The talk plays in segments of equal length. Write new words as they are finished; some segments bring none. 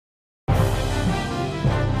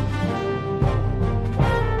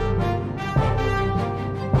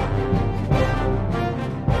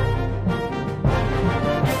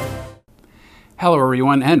Hello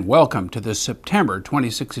everyone and welcome to the September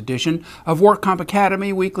 26th edition of WorkComp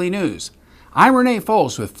Academy Weekly News. I'm Renee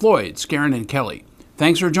Foles with Floyd, Skeren, and Kelly.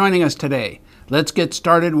 Thanks for joining us today. Let's get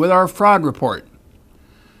started with our fraud report.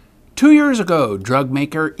 2 years ago, drug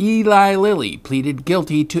maker Eli Lilly pleaded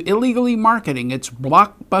guilty to illegally marketing its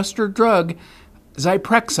blockbuster drug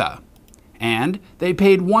Zyprexa, and they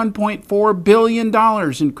paid $1.4 billion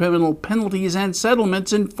in criminal penalties and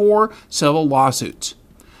settlements in 4 civil lawsuits.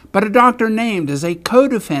 But a doctor named as a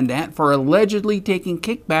co-defendant for allegedly taking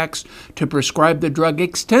kickbacks to prescribe the drug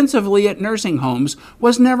extensively at nursing homes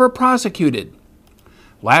was never prosecuted.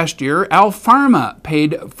 Last year, Alpharma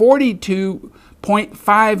paid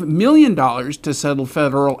 $42.5 million to settle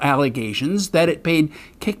federal allegations that it paid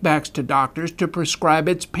kickbacks to doctors to prescribe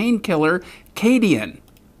its painkiller Cadian.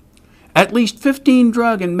 At least 15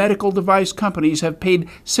 drug and medical device companies have paid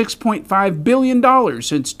 $6.5 billion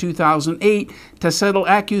since 2008 to settle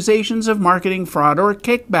accusations of marketing fraud or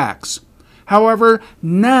kickbacks. However,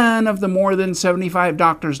 none of the more than 75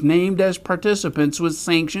 doctors named as participants was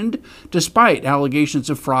sanctioned, despite allegations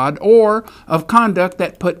of fraud or of conduct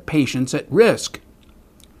that put patients at risk.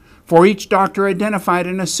 For each doctor identified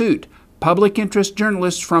in a suit, public interest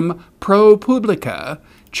journalists from ProPublica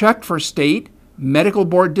checked for state medical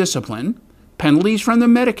board discipline, penalties from the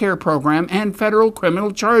Medicare program, and federal criminal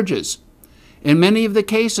charges. In many of the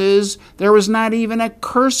cases, there was not even a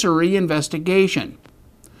cursory investigation.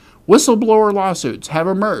 Whistleblower lawsuits have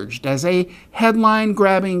emerged as a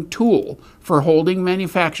headline-grabbing tool for holding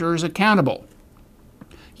manufacturers accountable.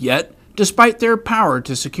 Yet, despite their power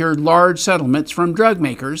to secure large settlements from drug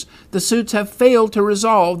makers, the suits have failed to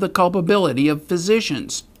resolve the culpability of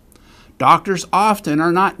physicians. Doctors often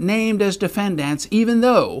are not named as defendants, even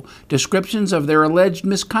though descriptions of their alleged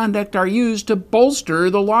misconduct are used to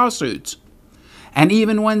bolster the lawsuits. And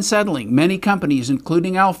even when settling, many companies,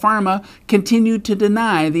 including Alpharma, continue to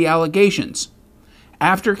deny the allegations.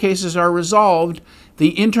 After cases are resolved,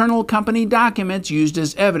 the internal company documents used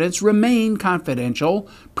as evidence remain confidential,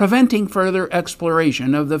 preventing further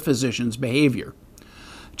exploration of the physician's behavior.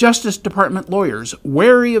 Justice Department lawyers,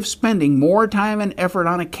 wary of spending more time and effort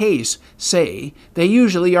on a case, say they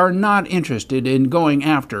usually are not interested in going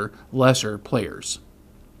after lesser players.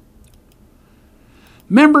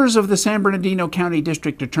 Members of the San Bernardino County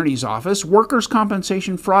District Attorney's Office Workers'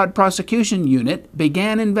 Compensation Fraud Prosecution Unit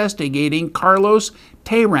began investigating Carlos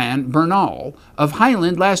Tehran Bernal of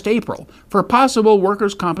Highland last April for possible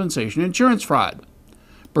workers' compensation insurance fraud.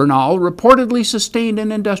 Bernal reportedly sustained an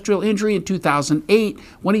industrial injury in 2008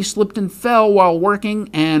 when he slipped and fell while working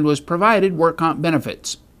and was provided work comp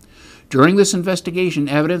benefits. During this investigation,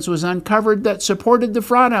 evidence was uncovered that supported the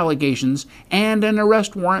fraud allegations, and an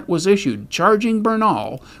arrest warrant was issued charging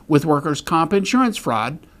Bernal with workers' comp insurance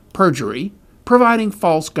fraud, perjury, providing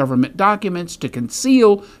false government documents to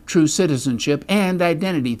conceal true citizenship, and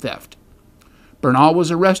identity theft. Bernal was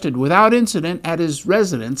arrested without incident at his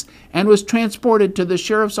residence and was transported to the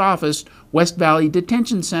Sheriff's Office West Valley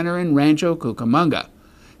Detention Center in Rancho Cucamonga.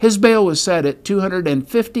 His bail was set at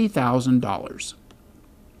 $250,000.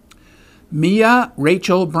 Mia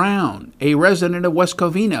Rachel Brown, a resident of West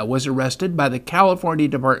Covina, was arrested by the California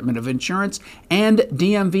Department of Insurance and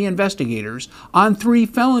DMV investigators on 3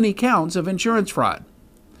 felony counts of insurance fraud.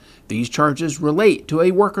 These charges relate to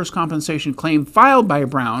a workers' compensation claim filed by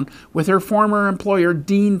Brown with her former employer,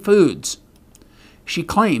 Dean Foods. She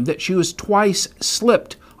claimed that she was twice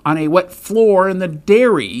slipped on a wet floor in the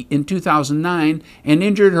dairy in 2009 and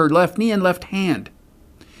injured her left knee and left hand.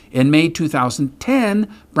 In May 2010,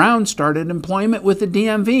 Brown started employment with the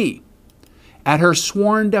DMV. At her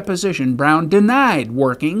sworn deposition, Brown denied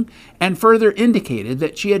working and further indicated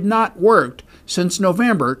that she had not worked since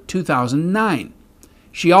November 2009.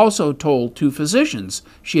 She also told 2 physicians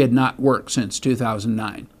she had not worked since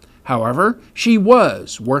 2009. However, she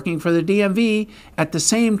was working for the DMV at the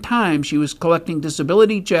same time she was collecting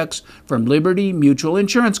disability checks from Liberty Mutual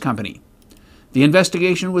Insurance Company. The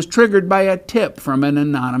investigation was triggered by a tip from an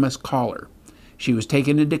anonymous caller. She was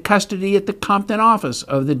taken into custody at the Compton office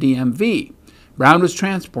of the DMV. Brown was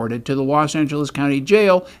transported to the Los Angeles County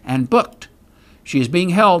Jail and booked. She is being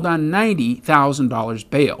held on $90,000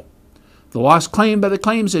 bail. The loss claimed by the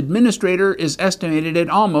claims administrator is estimated at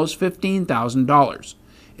almost $15,000.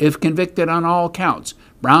 If convicted on all counts,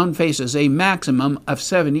 Brown faces a maximum of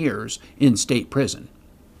 7 years in state prison.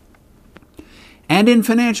 And in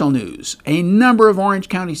financial news, a number of Orange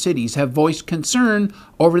County cities have voiced concern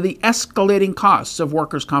over the escalating costs of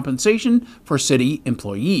workers' compensation for city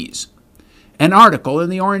employees. An article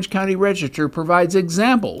in the Orange County Register provides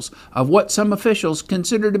examples of what some officials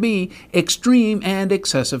consider to be extreme and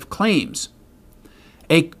excessive claims.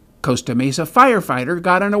 A Costa Mesa firefighter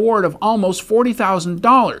got an award of almost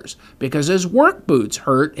 $40,000 because his work boots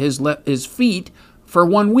hurt his feet for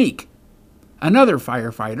 1 week. Another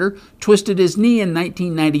firefighter twisted his knee in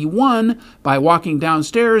 1991 by walking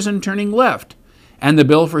downstairs and turning left, and the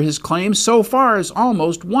bill for his claim so far is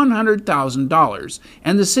almost $100,000,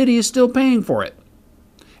 and the city is still paying for it.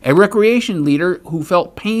 A recreation leader who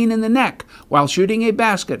felt pain in the neck while shooting a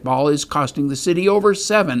basketball is costing the city over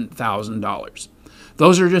 $7,000.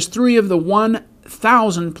 Those are just 3 of the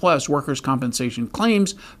 1,000-plus workers' compensation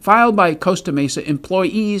claims filed by Costa Mesa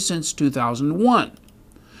employees since 2001.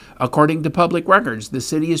 According to public records, the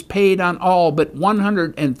city is paid on all but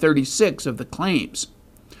 136 of the claims.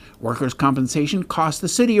 Workers' compensation cost the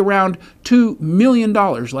city around $2 million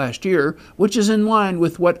last year, which is in line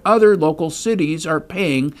with what other local cities are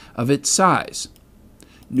paying of its size.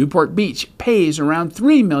 Newport Beach pays around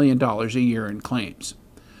 $3 million a year in claims.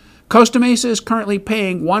 Costa Mesa is currently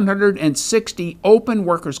paying 160 open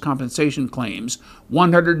workers' compensation claims,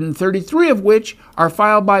 133 of which are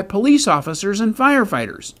filed by police officers and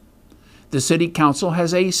firefighters. The City Council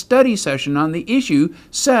has a study session on the issue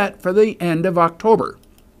set for the end of October.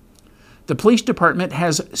 The police department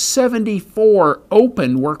has 74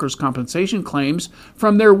 open workers' compensation claims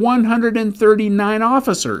from their 139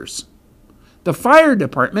 officers. The fire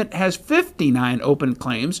department has 59 open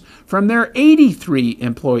claims from their 83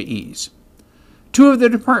 employees. 2 of the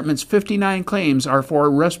department's 59 claims are for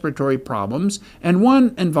respiratory problems, and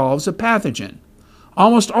 1 involves a pathogen.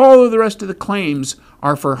 Almost all of the rest of the claims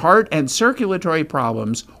are for heart and circulatory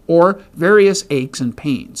problems or various aches and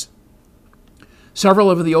pains.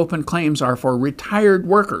 Several of the open claims are for retired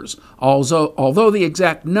workers, although the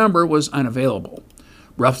exact number was unavailable.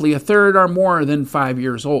 Roughly a third are more than 5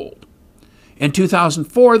 years old. In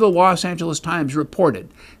 2004, the Los Angeles Times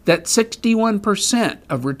reported that 61%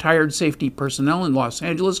 of retired safety personnel in Los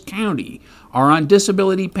Angeles County are on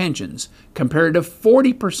disability pensions, compared to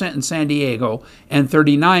 40% in San Diego and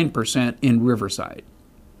 39% in Riverside.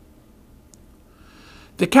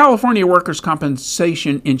 The California Workers'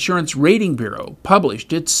 Compensation Insurance Rating Bureau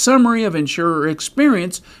published its summary of insurer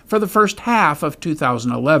experience for the first half of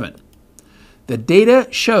 2011. The data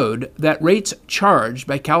showed that rates charged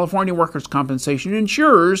by California workers' compensation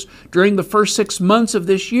insurers during the first 6 months of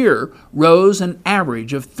this year rose an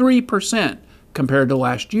average of 3% compared to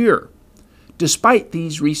last year. Despite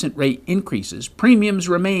these recent rate increases, premiums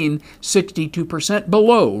remain 62%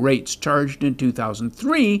 below rates charged in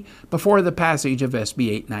 2003 before the passage of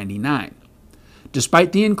SB 899.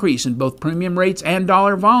 Despite the increase in both premium rates and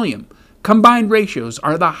dollar volume, combined ratios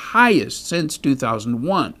are the highest since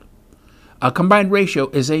 2001. A combined ratio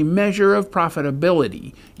is a measure of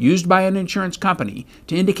profitability used by an insurance company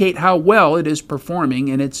to indicate how well it is performing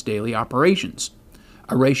in its daily operations.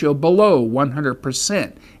 A ratio below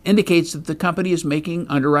 100% indicates that the company is making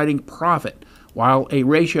underwriting profit, while a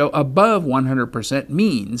ratio above 100%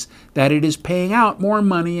 means that it is paying out more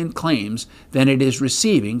money in claims than it is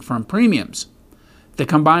receiving from premiums. The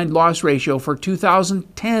combined loss ratio for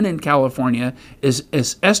 2010 in California is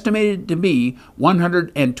estimated to be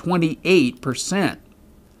 128%.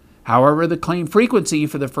 However, the claim frequency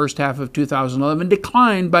for the first half of 2011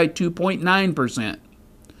 declined by 2.9%.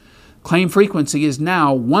 Claim frequency is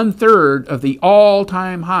now 1/3 of the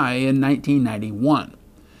all-time high in 1991.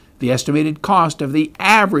 The estimated cost of the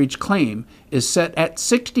average claim is set at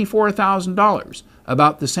 $64,000,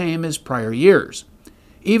 about the same as prior years.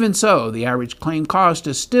 Even so, the average claim cost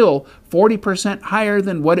is still 40% higher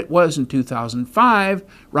than what it was in 2005,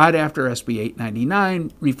 right after SB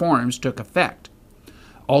 899 reforms took effect.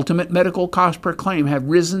 Ultimate medical costs per claim have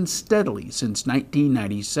risen steadily since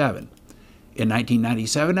 1997. In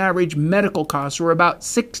 1997, average medical costs were about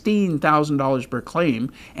 $16,000 per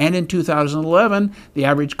claim, and in 2011, the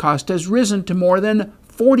average cost has risen to more than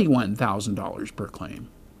 $41,000 per claim.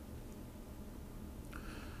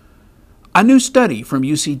 A new study from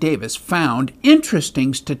UC Davis found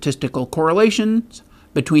interesting statistical correlations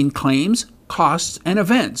between claims, costs, and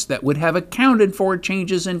events that would have accounted for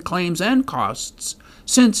changes in claims and costs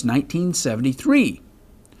since 1973.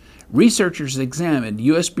 Researchers examined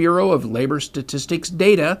U.S. Bureau of Labor Statistics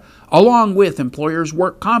data along with employers'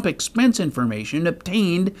 work comp expense information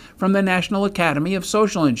obtained from the National Academy of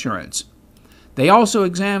Social Insurance. They also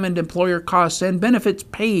examined employer costs and benefits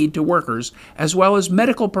paid to workers, as well as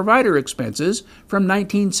medical provider expenses from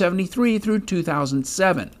 1973 through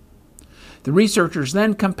 2007. The researchers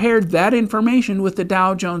then compared that information with the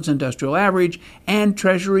Dow Jones Industrial Average and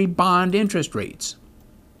Treasury bond interest rates.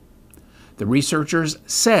 The researchers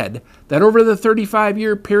said that over the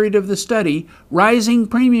 35-year period of the study, rising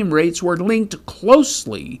premium rates were linked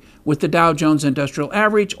closely with the Dow Jones Industrial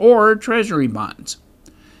Average or Treasury bonds.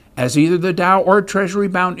 As either the Dow or Treasury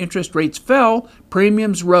bond interest rates fell,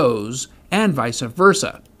 premiums rose, and vice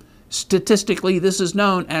versa. Statistically, this is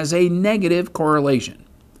known as a negative correlation.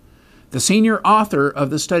 The senior author of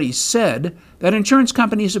the study said that insurance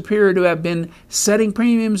companies appear to have been setting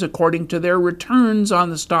premiums according to their returns on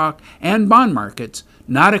the stock and bond markets,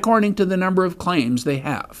 not according to the number of claims they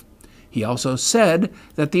have. He also said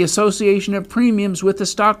that the association of premiums with the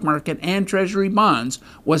stock market and Treasury bonds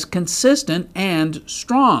was consistent and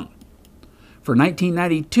strong. For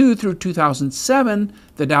 1992 through 2007,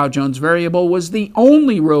 the Dow Jones Variable was the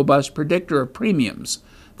only robust predictor of premiums.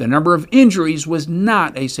 The number of injuries was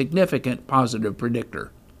not a significant positive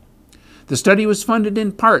predictor. The study was funded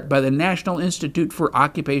in part by the National Institute for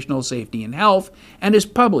Occupational Safety and Health and is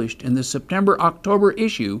published in the September-October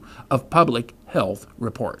issue of Public Health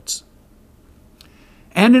Reports.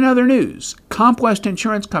 And in other news, CompWest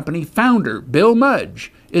Insurance Company founder Bill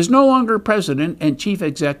Mudge is no longer president and chief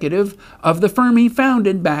executive of the firm he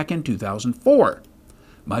founded back in 2004.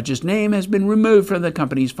 Mudge's name has been removed from the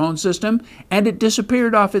company's phone system, and it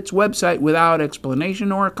disappeared off its website without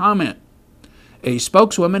explanation or comment. A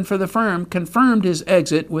spokeswoman for the firm confirmed his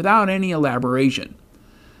exit without any elaboration.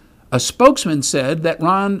 A spokesman said that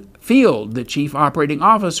Ron Field, the chief operating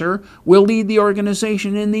officer, will lead the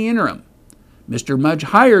organization in the interim. Mr. Mudge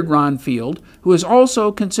hired Ron Field, who is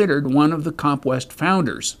also considered one of the CompWest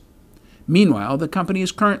founders. Meanwhile, the company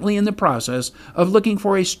is currently in the process of looking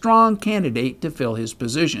for a strong candidate to fill his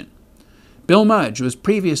position. Bill Mudge was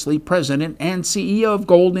previously president and CEO of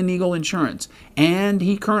Golden Eagle Insurance, and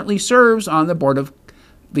he currently serves on the board of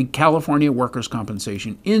the California Workers'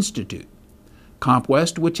 Compensation Institute.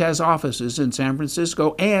 CompWest, which has offices in San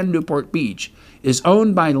Francisco and Newport Beach, is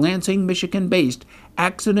owned by Lansing, Michigan-based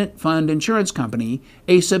Accident Fund Insurance Company,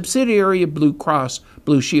 a subsidiary of Blue Cross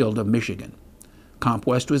Blue Shield of Michigan.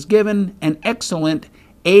 CompWest was given an excellent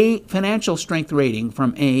A financial strength rating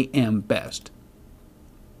from AM Best.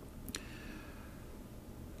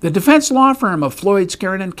 The defense law firm of Floyd,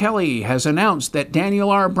 Skeren & Kelly has announced that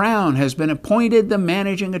Daniel R. Brown has been appointed the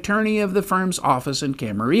managing attorney of the firm's office in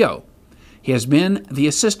Camarillo. He has been the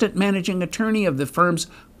assistant managing attorney of the firm's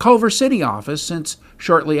Culver City office since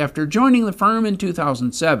shortly after joining the firm in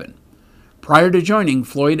 2007. Prior to joining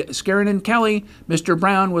Floyd, Skeren & Kelly, Mr.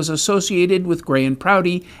 Brown was associated with Gray &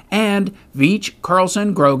 Prouty and Veatch,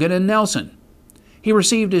 Carlson, Grogan, and Nelson. He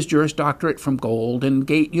received his Juris Doctorate from Golden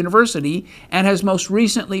Gate University and has most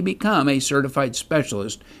recently become a certified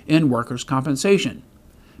specialist in workers' compensation.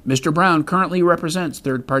 Mr. Brown currently represents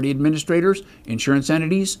third-party administrators, insurance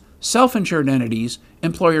entities, self-insured entities,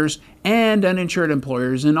 employers, and uninsured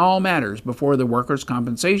employers in all matters before the Workers'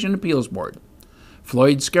 Compensation Appeals Board.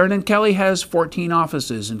 Floyd, Skeren & Kelly has 14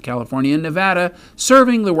 offices in California and Nevada,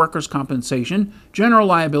 serving the workers' compensation, general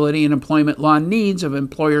liability, and employment law needs of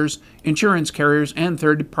employers, insurance carriers, and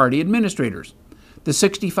third-party administrators. The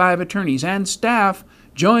 65 attorneys and staff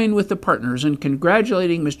join with the partners in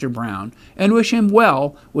congratulating Mr. Brown and wish him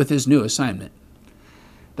well with his new assignment.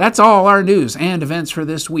 That's all our news and events for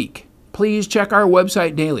this week. Please check our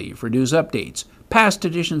website daily for news updates, past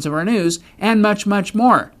editions of our news, and much, much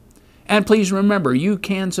more. And please remember, you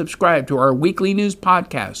can subscribe to our weekly news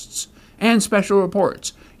podcasts and special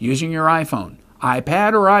reports using your iPhone,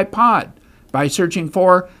 iPad, or iPod by searching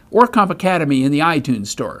for WorkComp Academy in the iTunes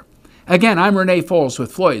Store. Again, I'm Renee Foles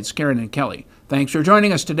with Floyd, Skeren & Kelly. Thanks for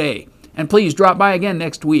joining us today, and please drop by again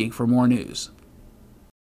next week for more news.